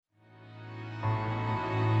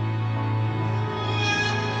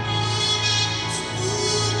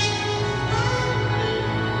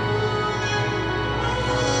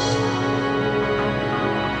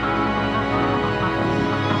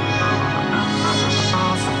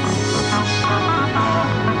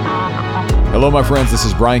Hello, my friends. This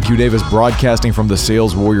is Brian Q. Davis broadcasting from the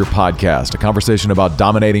Sales Warrior Podcast, a conversation about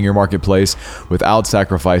dominating your marketplace without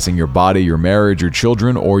sacrificing your body, your marriage, your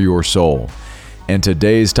children, or your soul. And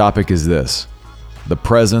today's topic is this: the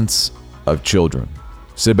presence of children.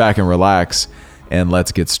 Sit back and relax, and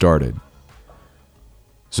let's get started.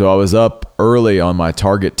 So I was up early on my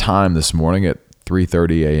target time this morning at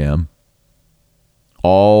 3:30 a.m.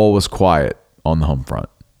 All was quiet on the home front,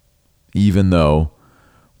 even though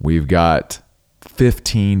we've got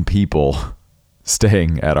 15 people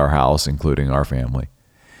staying at our house, including our family,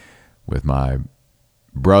 with my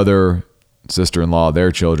brother, sister-in-law,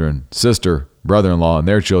 their children, sister, brother-in-law, and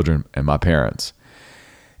their children, and my parents,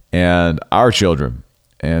 and our children.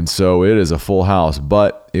 And so it is a full house,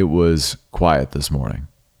 but it was quiet this morning.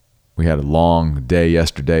 We had a long day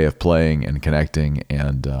yesterday of playing and connecting,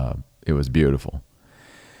 and it was beautiful.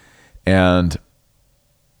 And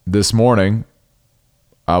this morning,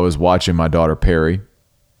 I was watching my daughter Perry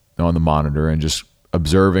on the monitor and just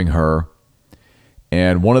observing her.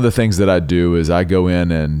 And one of the things that I do is I go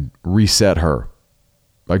in and reset her.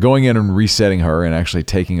 By going in and resetting her and actually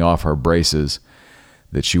taking off her braces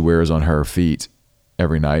that she wears on her feet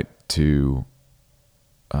every night to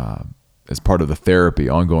as part of the therapy,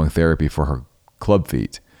 ongoing therapy for her club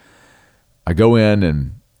feet. I go in,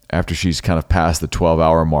 and after she's kind of past the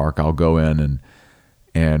 12-hour mark, I'll go in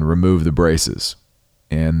and remove the braces,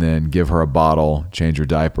 and then give her a bottle, change her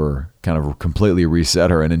diaper, kind of completely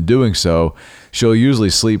reset her. And in doing so, she'll usually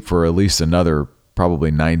sleep for at least another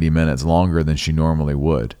probably 90 minutes longer than she normally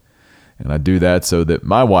would. And I do that so that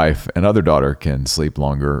my wife and other daughter can sleep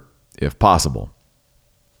longer if possible.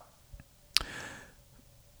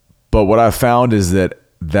 But what I've found is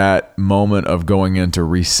that moment of going in to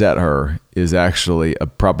reset her is actually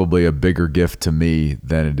probably a bigger gift to me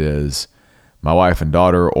than it is my wife and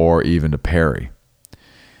daughter, or even to Perry.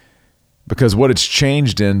 Because what it's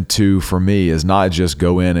changed into for me is not just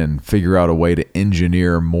go in and figure out a way to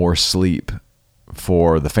engineer more sleep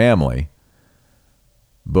for the family,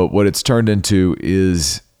 but what it's turned into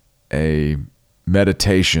is a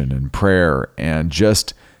meditation and prayer and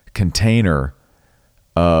just container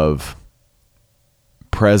of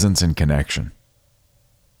presence and connection.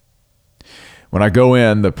 When I go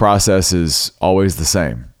in, the process is always the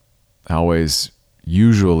same. I always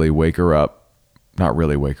usually wake her up. Not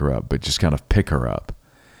really wake her up, but just kind of pick her up.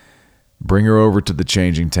 Bring her over to the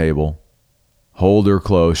changing table. Hold her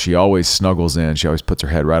close. She always snuggles in. She always puts her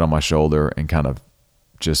head right on my shoulder and kind of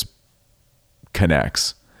just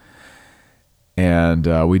connects. And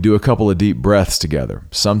we do a couple of deep breaths together.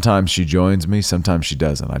 Sometimes she joins me. Sometimes she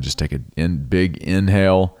doesn't. I just take a big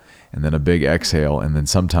inhale and then a big exhale. And then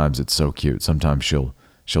sometimes it's so cute. Sometimes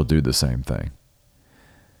she'll do the same thing.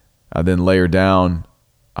 I then lay her down.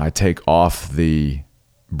 I take off the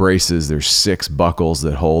braces. There's 6 buckles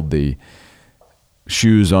that hold the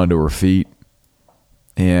shoes onto her feet,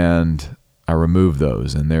 and I remove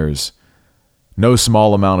those. And there's no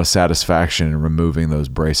small amount of satisfaction in removing those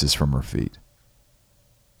braces from her feet.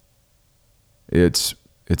 It's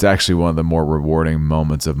actually one of the more rewarding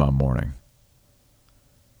moments of my morning.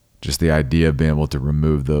 Just the idea of being able to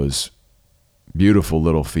remove those beautiful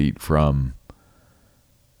little feet from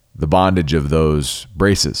the bondage of those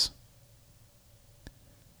braces.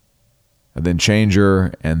 And then change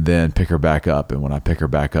her and then pick her back up. And when I pick her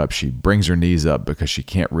back up, she brings her knees up because she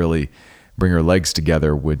can't really bring her legs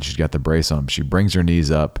together when she's got the brace on. She brings her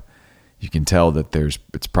knees up. You can tell that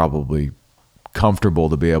it's probably comfortable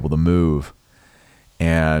to be able to move.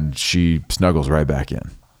 And she snuggles right back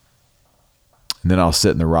in. And then I'll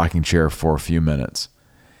sit in the rocking chair for a few minutes.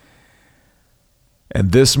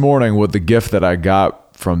 And this morning, what the gift that I got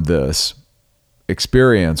from this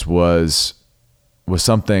experience was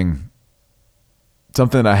something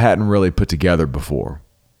I hadn't really put together before.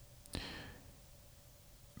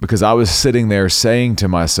 Because I was sitting there saying to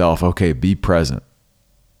myself, okay, be present.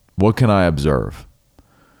 What can I observe?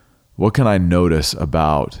 What can I notice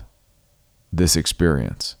about this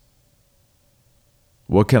experience?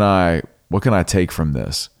 What can I take from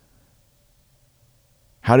this?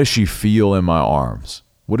 How does she feel in my arms?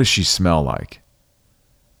 What does she smell like?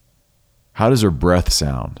 How does her breath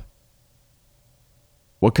sound?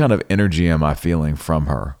 What kind of energy am I feeling from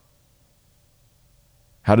her?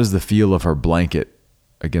 How does the feel of her blanket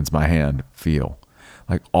against my hand feel?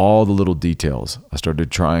 Like all the little details. I started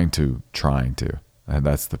trying to, and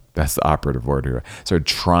that's the operative word here. I started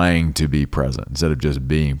trying to be present instead of just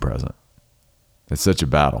being present. It's such a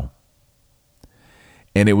battle.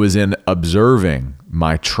 And it was in observing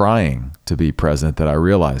my trying to be present that I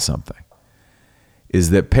realized something. Is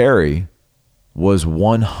that Perry was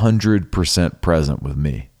 100% present with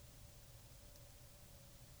me.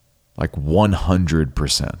 like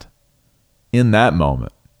 100% in that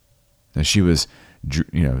moment. And she was,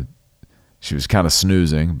 she was kind of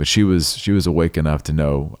snoozing, but she was awake enough to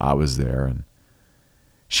know I was there, and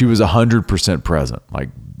she was 100% present,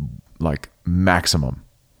 like maximum.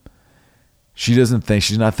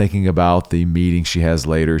 She's not thinking about the meeting she has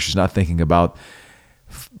later. She's not thinking about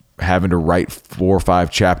having to write 4 or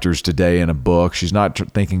 5 chapters today in a book. She's not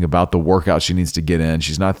thinking about the workout she needs to get in.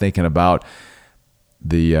 She's not thinking about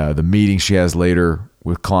the meeting she has later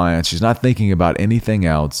with clients. She's not thinking about anything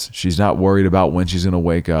else. She's not worried about when she's going to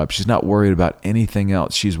wake up. She's not worried about anything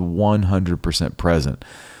else. She's 100% present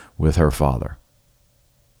with her Father.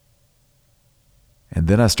 And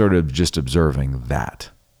then I started just observing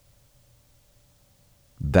that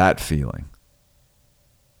feeling.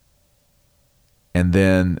 And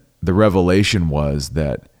then the revelation was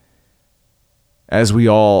that as we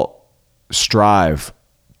all strive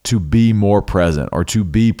to be more present, or to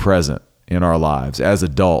be present in our lives as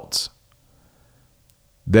adults,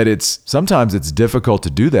 that sometimes it's difficult to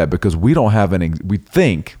do that because we don't have we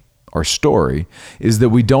think our story is that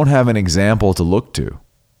we don't have an example to look to.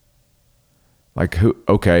 Like,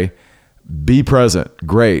 okay, be present.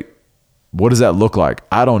 Great. What does that look like?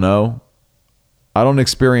 I don't know. I don't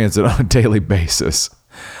experience it on a daily basis.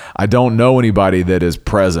 I don't know anybody that is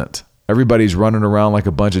present. Everybody's running around like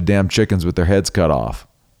a bunch of damn chickens with their heads cut off.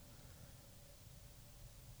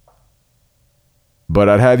 But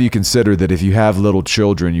I'd have you consider that if you have little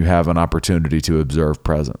children, you have an opportunity to observe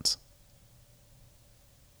presence.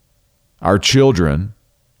 Our children,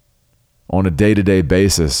 on a day-to-day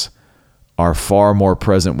basis, are far more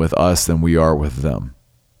present with us than we are with them.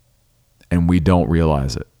 And we don't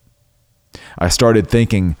realize it. I started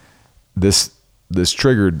thinking, this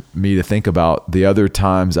triggered me to think about the other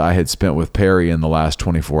times I had spent with Perry in the last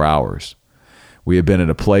 24 hours. We had been at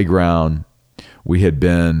a playground. We had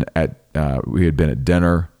been at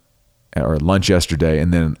dinner or lunch yesterday,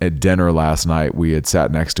 and then at dinner last night we had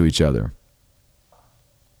sat next to each other.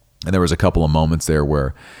 And there was a couple of moments there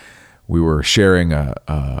where we were sharing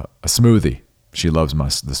a smoothie. She loves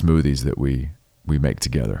the smoothies that we make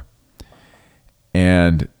together.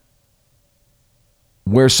 And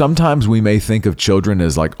where sometimes we may think of children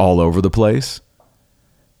as like all over the place,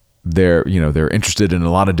 they're interested in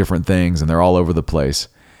a lot of different things and they're all over the place.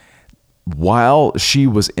 While she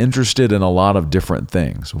was interested in a lot of different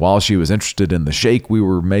things, while she was interested in the shake we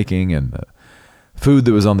were making and the food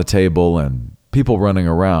that was on the table and people running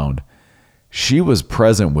around, she was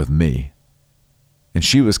present with me and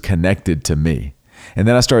she was connected to me. And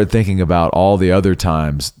then I started thinking about all the other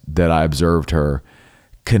times that I observed her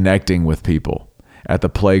connecting with people at the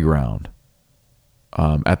playground,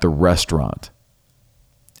 at the restaurant.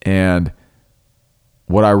 And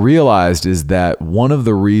what I realized is that one of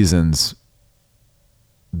the reasons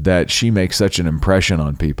that she makes such an impression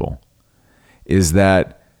on people is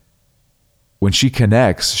that when she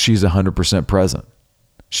connects, she's 100% present.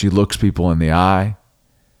 She looks people in the eye.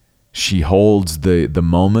 She holds the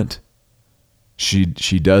moment. She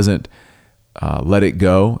doesn't let it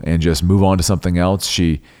go and just move on to something else.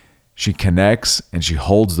 She connects and she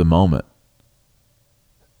holds the moment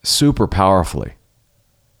super powerfully,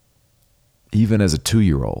 even as a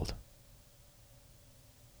 2-year-old.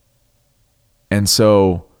 And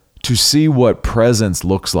so to see what presence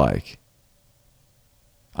looks like,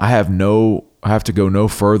 I have to go no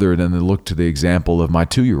further than to look to the example of my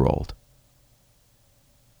 2-year-old.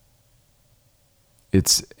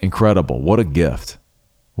 It's incredible. What a gift.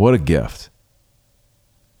 What a gift.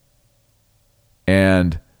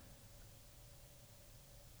 And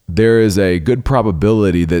there is a good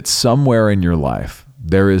probability that somewhere in your life,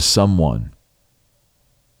 there is someone,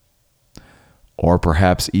 or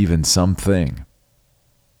perhaps even something.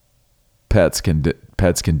 Pets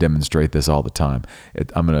can demonstrate this all the time.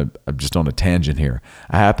 I'm just on a tangent here.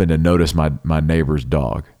 I happened to notice my neighbor's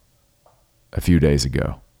dog a few days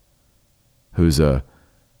ago, who's I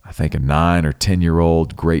think a 9 or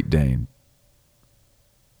 10-year-old Great Dane.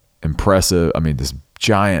 Impressive. I mean, this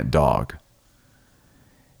giant dog.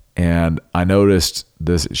 And I noticed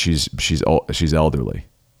this. She's elderly,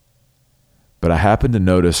 but I happened to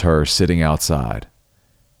notice her sitting outside,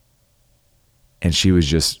 and she was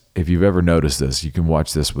just. If you've ever noticed this, you can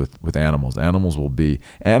watch this with animals. Animals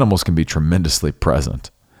can be tremendously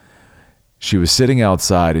present. She was sitting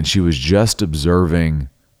outside and she was just observing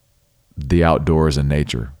the outdoors and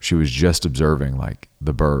nature. She was just observing like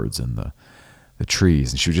the birds and the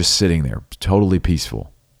trees, and she was just sitting there, totally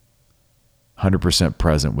peaceful, 100%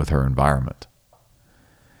 present with her environment.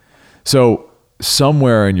 So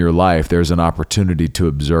somewhere in your life, there's an opportunity to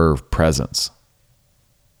observe presence.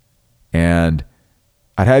 And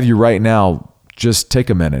I'd have you right now just take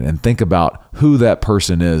a minute and think about who that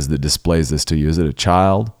person is that displays this to you. Is it a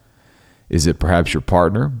child? Is it perhaps your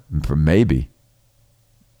partner? Maybe.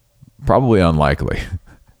 Probably unlikely,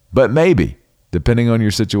 but maybe, depending on your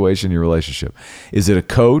situation, your relationship. Is it a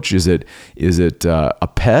coach? Is it a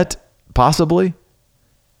pet? Possibly.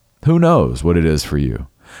 Who knows what it is for you?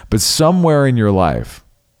 But somewhere in your life,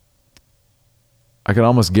 I can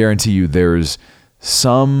almost guarantee you there's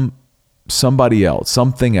somebody else,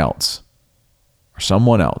 something else, or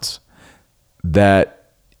someone else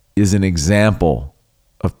that is an example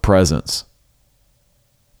of presence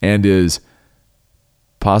and is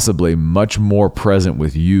possibly much more present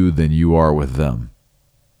with you than you are with them.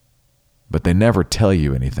 But they never tell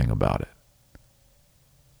you anything about it.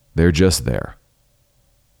 They're just there.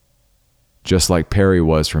 Just like Perry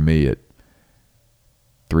was for me at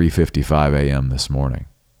 3:55 a.m. this morning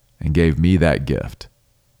and gave me that gift.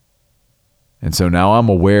 And so now I'm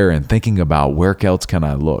aware and thinking about where else can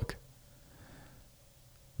I look.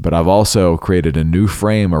 But I've also created a new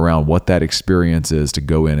frame around what that experience is to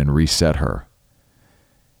go in and reset her.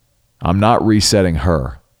 I'm not resetting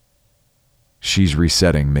her. She's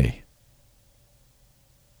resetting me.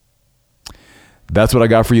 That's what I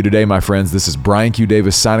got for you today, my friends. This is Brian Q.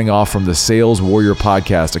 Davis signing off from the Sales Warrior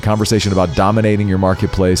Podcast, a conversation about dominating your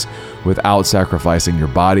marketplace without sacrificing your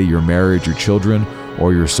body, your marriage, your children,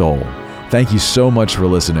 or your soul. Thank you so much for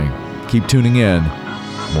listening. Keep tuning in.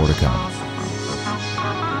 More to come.